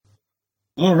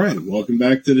All right, welcome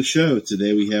back to the show.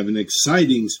 Today we have an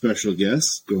exciting special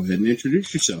guest. Go ahead and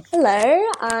introduce yourself. Hello,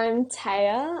 I'm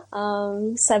Tayiha.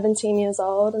 I'm 17 years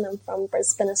old and I'm from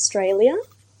Brisbane, Australia.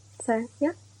 So,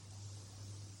 yeah.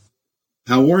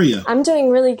 How are you? I'm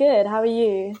doing really good. How are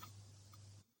you?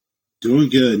 Doing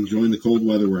good. Enjoying the cold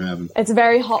weather we're having. It's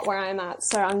very hot where I'm at,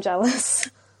 so I'm jealous.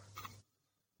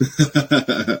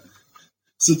 So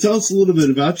tell us a little bit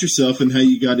about yourself and how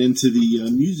you got into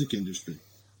the music industry.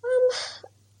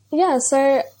 Yeah,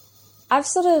 so I've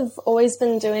sort of always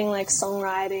been doing like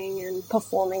songwriting and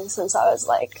performing since I was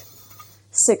like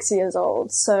 6 years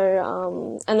old.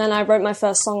 So, and then I wrote my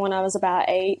first song when I was about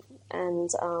 8, and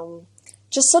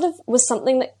just sort of was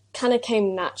something that kind of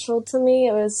came natural to me.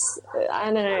 It was, I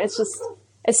don't know,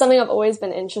 it's something I've always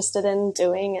been interested in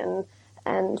doing,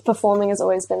 and performing has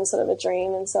always been sort of a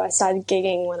dream. And so I started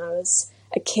gigging when I was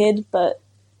a kid, but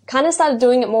kind of started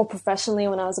doing it more professionally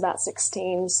when I was about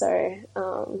 16. So,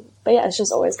 but yeah, it's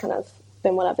just always kind of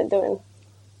been what I've been doing.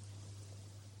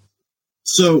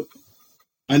 So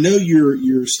I know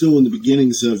you're still in the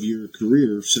beginnings of your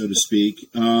career, so to speak.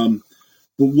 But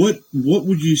what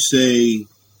would you say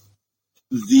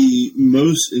the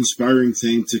most inspiring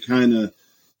thing to kind of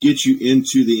get you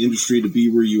into the industry to be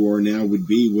where you are now would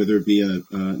be, whether it be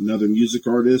another music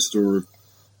artist or?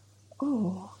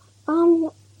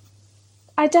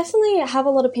 I definitely have a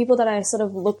lot of people that I sort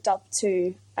of looked up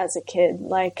to as a kid,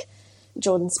 like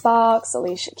Jordan Sparks,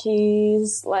 Alicia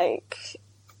Keys,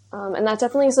 and that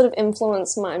definitely sort of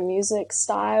influenced my music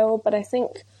style. But I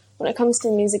think when it comes to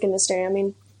the music industry, I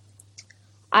mean,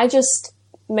 I just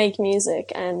make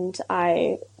music, and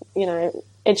it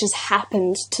just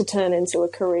happened to turn into a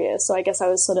career. So I guess I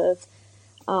was sort of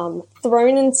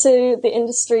thrown into the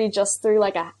industry just through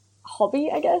like a hobby,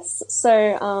 I guess.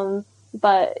 So,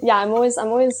 but yeah, I'm always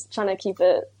trying to keep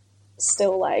it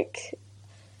still like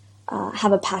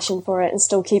have a passion for it and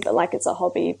still keep it like it's a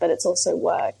hobby, but it's also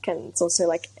work, and it's also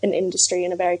like an industry,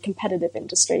 and a very competitive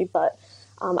industry. But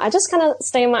I just kind of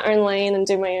stay in my own lane and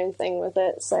do my own thing with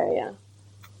it. So yeah.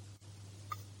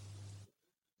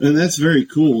 And that's very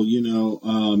cool. You know,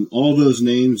 all those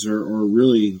names are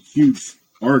really huge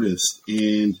artists,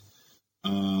 and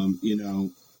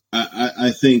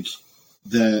I think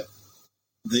that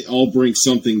they all bring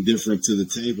something different to the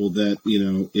table that,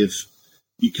 if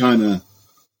you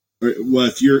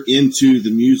if you're into the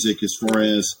music as far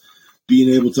as being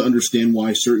able to understand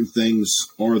why certain things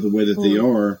are the way that they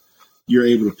are, you're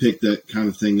able to pick that kind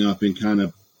of thing up and kind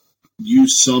of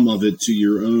use some of it to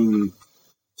your own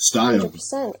style.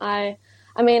 100%. I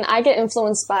mean, I get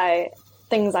influenced by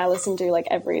things I listen to like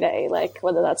every day, like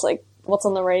whether that's like what's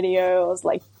on the radio or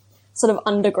like sort of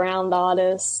underground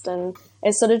artist, and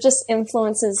it sort of just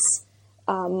influences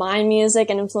my music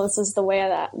and influences the way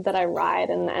that I write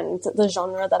and the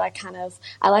genre that I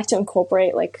like to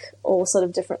incorporate like all sort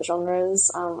of different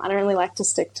genres. I don't really like to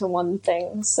stick to one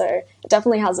thing, so it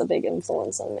definitely has a big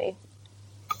influence on me.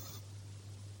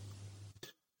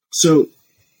 So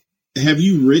have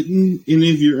you written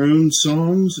any of your own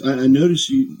songs? I noticed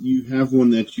you have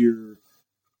one that you're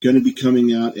going to be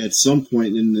coming out at some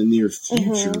point in the near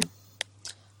future.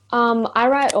 I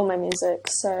write all my music,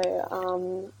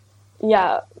 so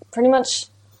yeah, pretty much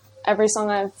every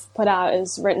song I've put out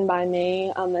is written by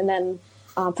me, and then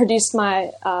produced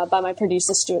by my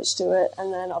producer Stuart Stewart,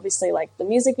 and then obviously like the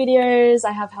music videos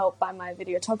I have help by my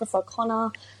videographer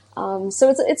Connor. So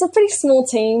it's a pretty small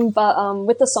team, but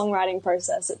with the songwriting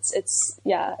process, it's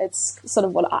sort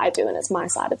of what I do, and it's my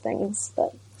side of things.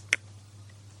 But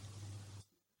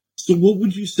so, what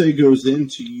would you say goes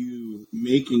into you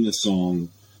making a song?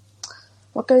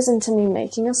 What goes into me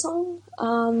making a song?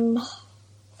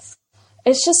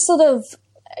 It's just sort of,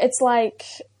 it's like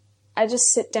I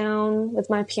just sit down with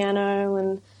my piano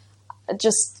and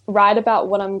just write about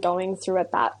what I'm going through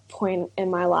at that point in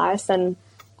my life, and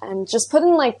just put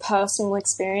in like personal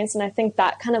experience. And I think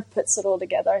that kind of puts it all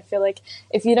together. I feel like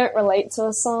if you don't relate to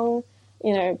a song,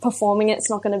 performing it's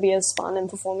not going to be as fun, and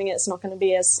performing it's not going to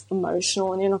be as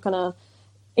emotional, and you're not going to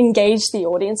engage the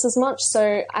audience as much.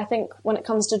 So I think when it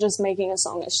comes to just making a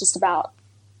song, it's just about,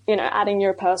 adding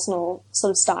your personal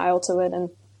sort of style to it, and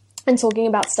talking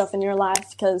about stuff in your life,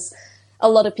 because a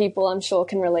lot of people I'm sure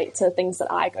can relate to things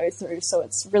that I go through. So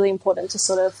it's really important to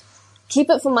sort of keep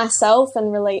it for myself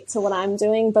and relate to what I'm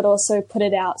doing, but also put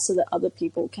it out so that other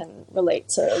people can relate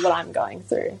to what I'm going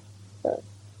through. But.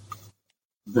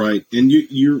 Right. And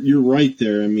you're right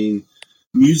there. I mean,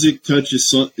 music touches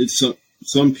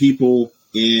some people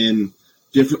in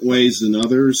different ways than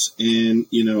others. And,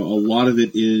 a lot of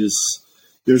it is,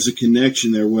 there's a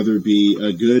connection there, whether it be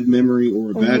a good memory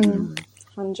or a bad memory.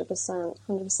 100%,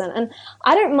 100%. And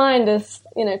I don't mind if,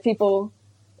 you know, people,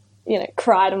 you know,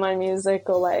 cry to my music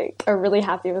or like are really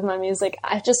happy with my music.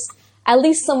 At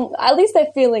least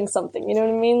they're feeling something, you know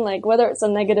what I mean? Like whether it's a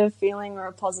negative feeling or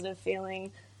a positive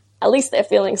feeling, at least they're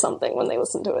feeling something when they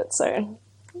listen to it. So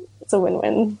it's a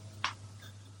win-win.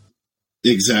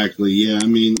 Exactly. Yeah. I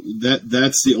mean,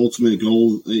 that's the ultimate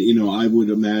goal. You know, I would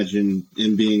imagine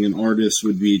in being an artist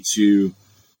would be to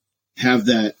have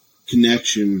that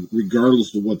connection,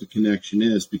 regardless of what the connection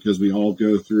is, because we all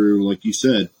go through, like you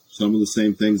said, some of the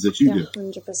same things that you do.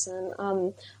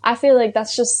 100%. I feel like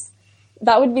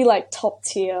that would be like top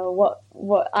tier. What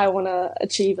I want to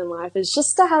achieve in life is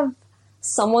just to have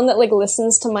someone that like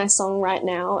listens to my song right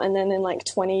now, and then in like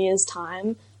 20 years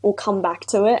time will come back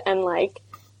to it and like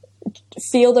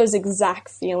feel those exact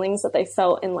feelings that they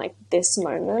felt in like this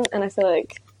moment. And I feel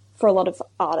like for a lot of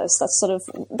artists,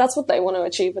 that's what they want to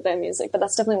achieve with their music, but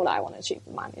that's definitely what I want to achieve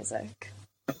with my music.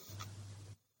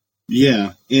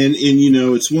 Yeah. And you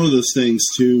know, it's one of those things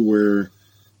too, where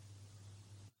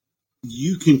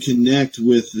you can connect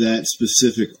with that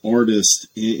specific artist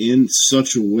in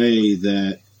such a way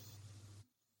that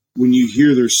when you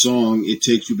hear their song, it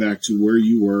takes you back to where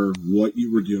you were, what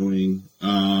you were doing.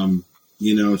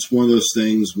 You know, it's one of those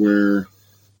things where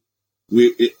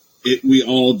we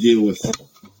all deal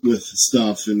with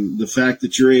stuff, and the fact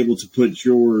that you're able to put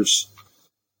yours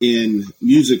in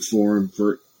music form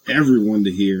for everyone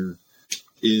to hear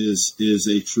is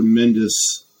a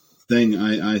tremendous thing,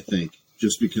 I think.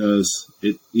 Just because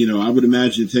it, you know, I would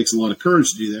imagine it takes a lot of courage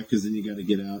to do that, because then you got to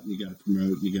get out and you got to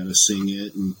promote and you got to sing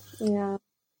it, and yeah,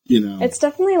 you know, it's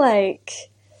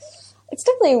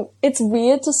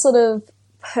weird to sort of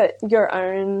put your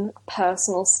own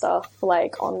personal stuff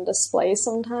like on display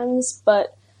sometimes,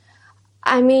 but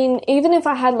I mean, even if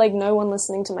I had like no one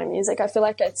listening to my music, I feel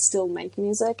like I'd still make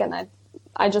music, and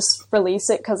I just release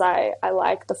it because I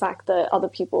like the fact that other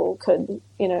people could,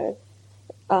 you know,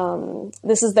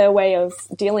 this is their way of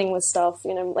dealing with stuff.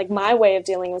 You know, like my way of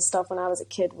dealing with stuff when I was a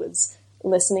kid was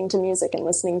listening to music and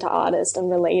listening to artists and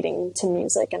relating to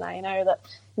music. And I know that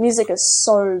music is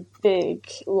so big,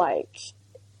 like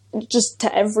just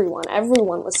to everyone.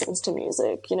 Everyone listens to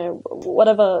music, you know,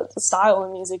 whatever style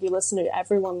of music you listen to,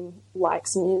 everyone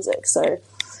likes music. So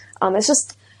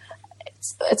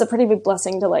it's a pretty big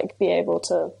blessing to like be able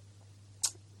to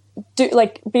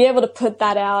put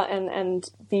that out and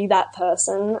be that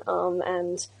person.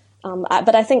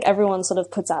 But I think everyone sort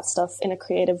of puts out stuff in a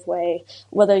creative way,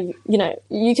 whether, you know,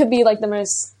 you could be like the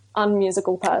most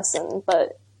unmusical person,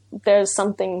 but there's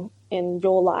something in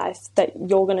your life that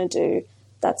you're going to do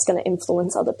that's going to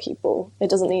influence other people. It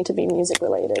doesn't need to be music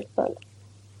related, but.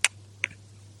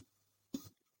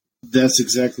 That's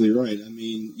exactly right. I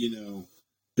mean, you know,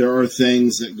 there are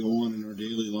things that go on in our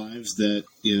daily lives that,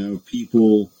 you know,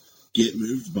 people get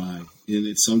moved by,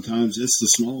 and sometimes it's the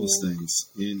smallest things,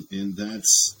 and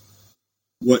that's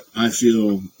what I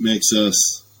feel makes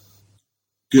us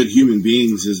good human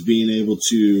beings, is being able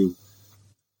to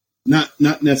not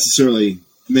necessarily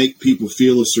make people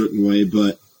feel a certain way,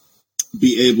 but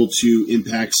be able to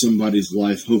impact somebody's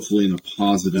life, hopefully in a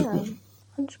positive way.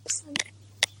 100%.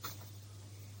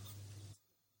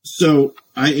 So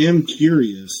I am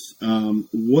curious,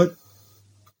 what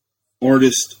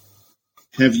artist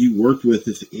have you worked with,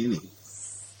 if any?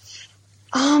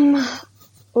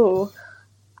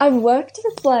 I've worked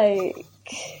with like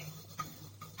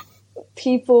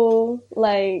people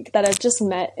like that I've just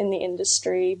met in the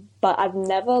industry, but I've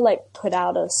never like put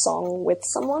out a song with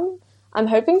someone. I'm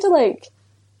hoping to like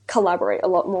collaborate a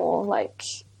lot more, like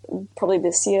probably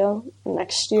this year,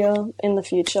 next year, in the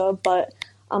future. But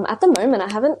at the moment,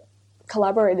 I haven't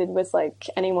collaborated with like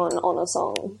anyone on a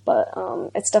song, but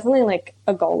it's definitely like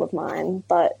a goal of mine.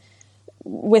 But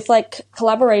with like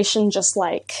collaboration, just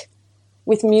like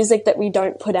with music that we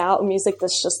don't put out, music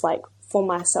that's just like for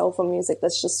myself, or music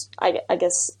that's just I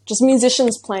guess just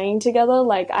musicians playing together,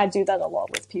 like I do that a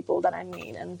lot with people that I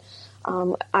meet. And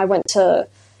I went to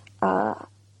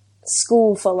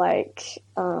school for like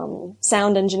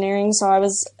sound engineering, so I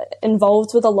was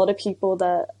involved with a lot of people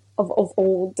that of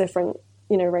all different,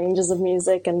 you know, ranges of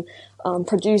music, and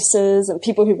producers and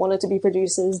people who wanted to be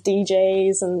producers,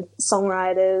 DJs and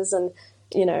songwriters, and,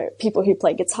 you know, people who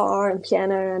play guitar and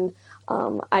piano. And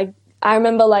I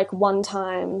remember like one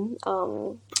time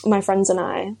my friends and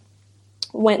I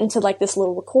went into like this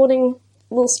little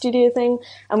studio thing,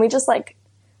 and we just like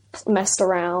messed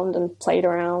around and played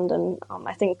around. And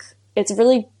I think it's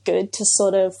really good to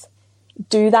sort of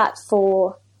do that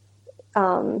for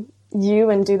you,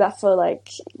 and do that for like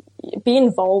be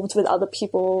involved with other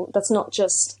people. That's not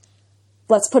just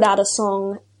let's put out a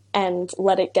song and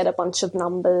let it get a bunch of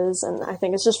numbers. And I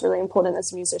think it's just really important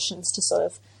as musicians to sort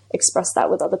of express that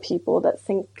with other people that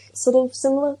think sort of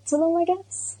similar to them, I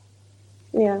guess.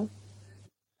 Yeah.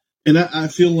 And I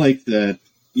feel like that,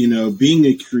 you know, being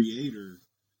a creator,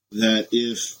 that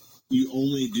if you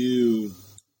only do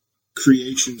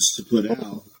creations to put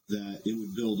out, that it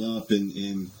would build up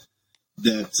and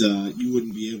that you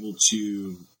wouldn't be able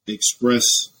to express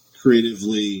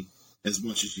creatively as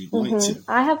much as you'd like to.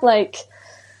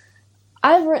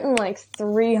 I've written like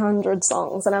 300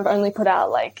 songs and I've only put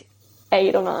out like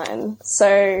 8 or 9.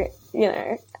 So, you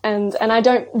know, and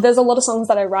there's a lot of songs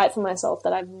that I write for myself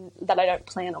that I don't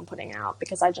plan on putting out,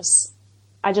 because I just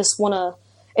want to,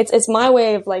 it's my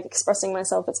way of like expressing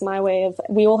myself. It's my way of,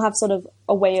 we all have sort of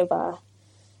a way of,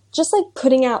 just like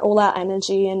putting out all our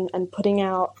energy and putting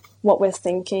out what we're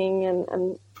thinking.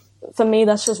 And for me,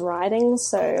 that's just writing.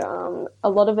 So, a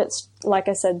lot of it's, like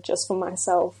I said, just for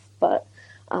myself, but,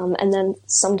 and then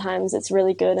sometimes it's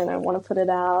really good and I want to put it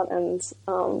out, and,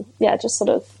 yeah, it just sort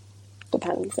of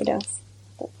depends, I guess.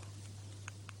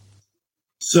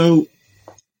 So,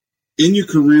 in your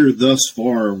career thus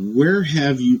far, where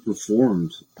have you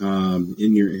performed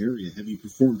in your area? Have you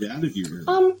performed out of your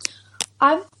area?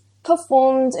 I've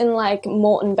performed in like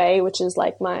Moreton Bay, which is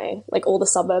like all the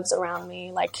suburbs around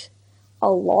me, like a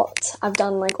lot. I've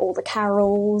done like all the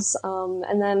carols,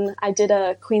 and then I did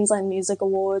a Queensland Music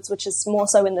Awards, which is more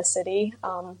so in the city,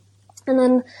 and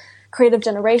then Creative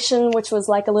Generation, which was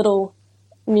like a little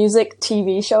music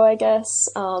TV show, I guess,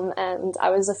 and I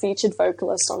was a featured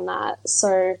vocalist on that.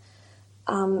 So,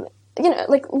 you know,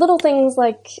 like little things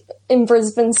like in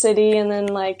Brisbane City, and then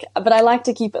like, but I like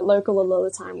to keep it local a lot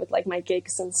of the time with like my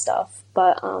gigs and stuff.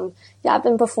 But yeah, I've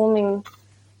been performing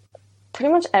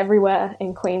pretty much everywhere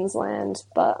in Queensland,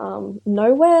 but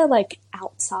nowhere like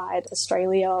outside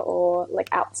Australia or like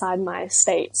outside my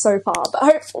state so far, but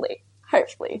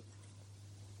hopefully.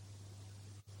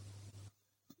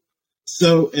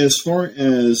 So as far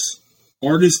as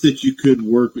artists that you could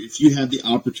work with, if you had the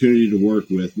opportunity to work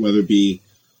with, whether it be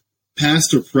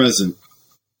past or present,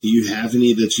 do you have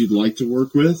any that you'd like to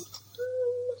work with?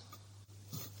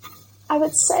 I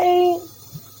would say,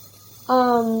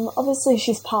 obviously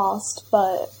she's passed,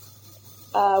 but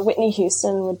Whitney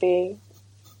Houston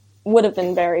would have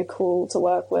been very cool to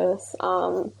work with,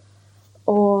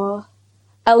 or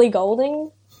Ellie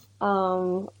Goulding.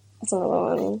 That's another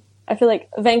one. I feel like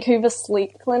Vancouver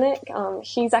Sleep Clinic.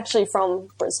 She's actually from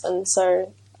Brisbane,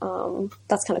 so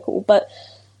that's kind of cool. But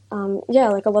yeah,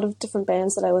 like a lot of different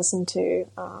bands that I listen to.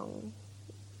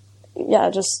 Yeah,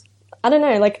 just, I don't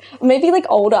know, like maybe like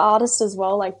older artists as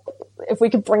well. Like if we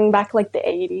could bring back like the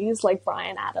 80s, like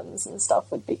Bryan Adams and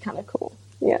stuff would be kind of cool.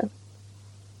 Yeah.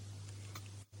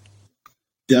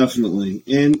 Definitely.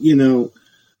 And, you know,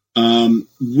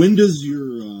 when does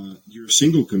your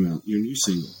single come out, your new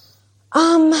single?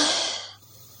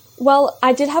 Well,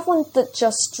 I did have one that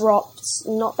just dropped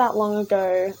not that long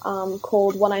ago,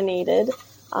 called What I Needed.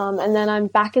 And then I'm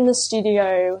back in the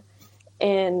studio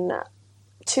in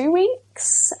 2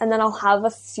 weeks, and then I'll have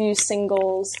a few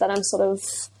singles that I'm sort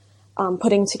of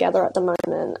putting together at the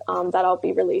moment, that I'll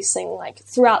be releasing like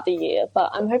throughout the year. But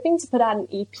I'm hoping to put out an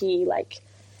EP like,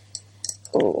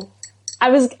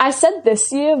 I said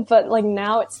this year, but like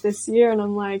now it's this year, and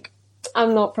I'm like,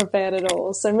 I'm not prepared at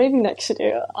all. So maybe next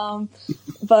year.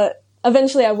 But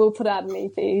eventually I will put out an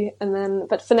EP, and then,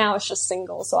 but for now it's just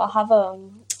singles. So I'll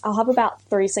have about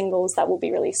 3 singles that will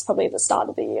be released probably at the start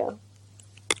of the year.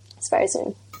 It's very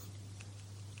soon.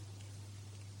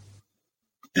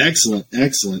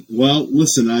 Excellent. Well,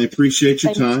 listen, I appreciate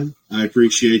your time. I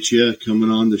appreciate you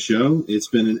coming on the show. It's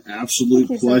been an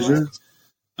absolute pleasure.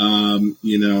 So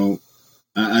you know,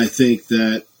 I think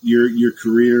that your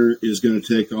career is going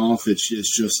to take off. It's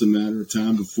just a matter of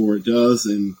time before it does,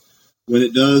 and when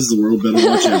it does, the world better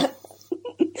watch out.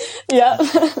 Yeah.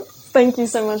 Thank you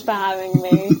so much for having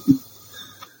me.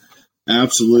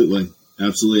 Absolutely.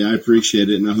 I appreciate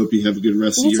it, and I hope you have a good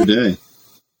rest of your day.